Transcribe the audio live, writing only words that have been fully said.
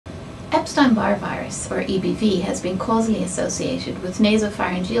Epstein-Barr virus, or EBV, has been causally associated with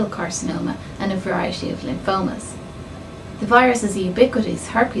nasopharyngeal carcinoma and a variety of lymphomas. The virus is a ubiquitous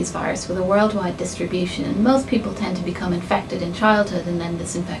herpes virus with a worldwide distribution, and most people tend to become infected in childhood and then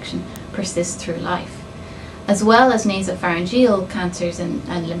this infection persists through life. As well as nasopharyngeal cancers and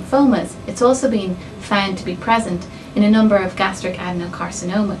lymphomas, it's also been found to be present in a number of gastric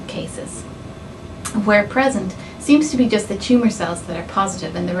adenocarcinoma cases. Where present seems to be just the tumour cells that are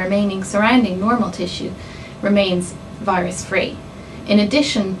positive, and the remaining surrounding normal tissue remains virus-free. In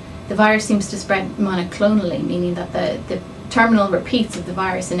addition, the virus seems to spread monoclonally, meaning that the terminal repeats of the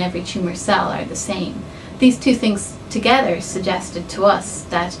virus in every tumour cell are the same. These two things together suggested to us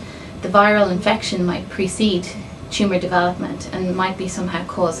that the viral infection might precede tumour development and might be somehow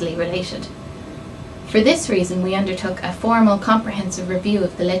causally related. For this reason, we undertook a formal comprehensive review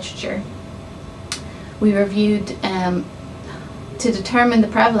of the literature. We reviewed to determine the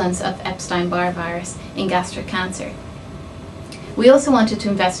prevalence of Epstein-Barr virus in gastric cancer. We also wanted to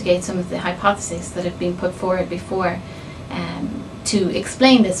investigate some of the hypotheses that have been put forward before to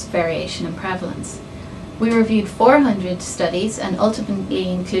explain this variation in prevalence. We reviewed 400 studies and ultimately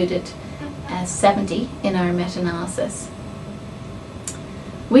included 70 in our meta-analysis.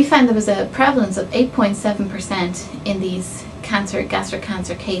 We found there was a prevalence of 8.7% in these gastric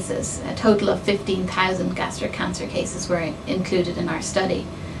cancer cases. A total of 15,000 gastric cancer cases were included in our study.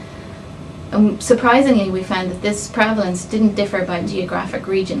 Surprisingly, we found that this prevalence didn't differ by geographic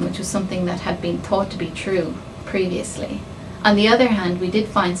region, which was something that had been thought to be true previously. On the other hand, we did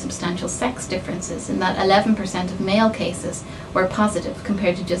find substantial sex differences in that 11% of male cases were positive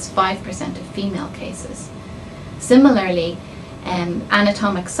compared to just 5% of female cases. Similarly,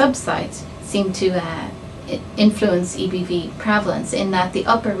 anatomic subsites seem to influence EBV prevalence in that the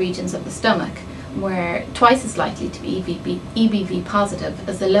upper regions of the stomach were twice as likely to be EBV positive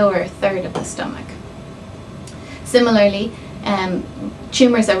as the lower third of the stomach. Similarly,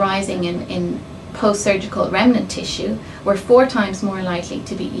 tumours arising in post-surgical remnant tissue were 4 times more likely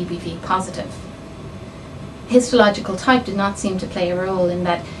to be EBV positive. Histological type did not seem to play a role in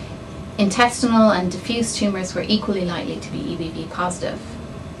that intestinal and diffuse tumours were equally likely to be EBV positive.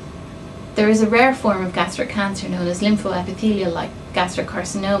 There is a rare form of gastric cancer known as lymphoepithelial-like gastric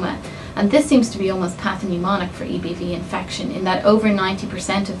carcinoma, and this seems to be almost pathognomonic for EBV infection in that over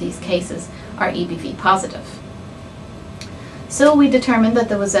 90% of these cases are EBV positive. So we determined that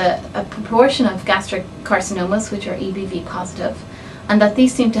there was a proportion of gastric carcinomas which are EBV positive, and that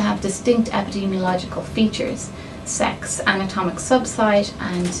these seem to have distinct epidemiological features. Sex, anatomic subsite,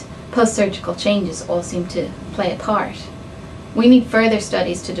 and post-surgical changes all seem to play a part. We need further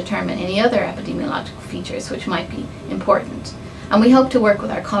studies to determine any other epidemiological features which might be important, and we hope to work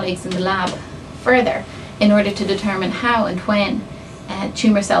with our colleagues in the lab further in order to determine how and when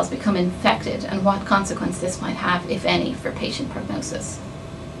tumour cells become infected and what consequence this might have, if any, for patient prognosis.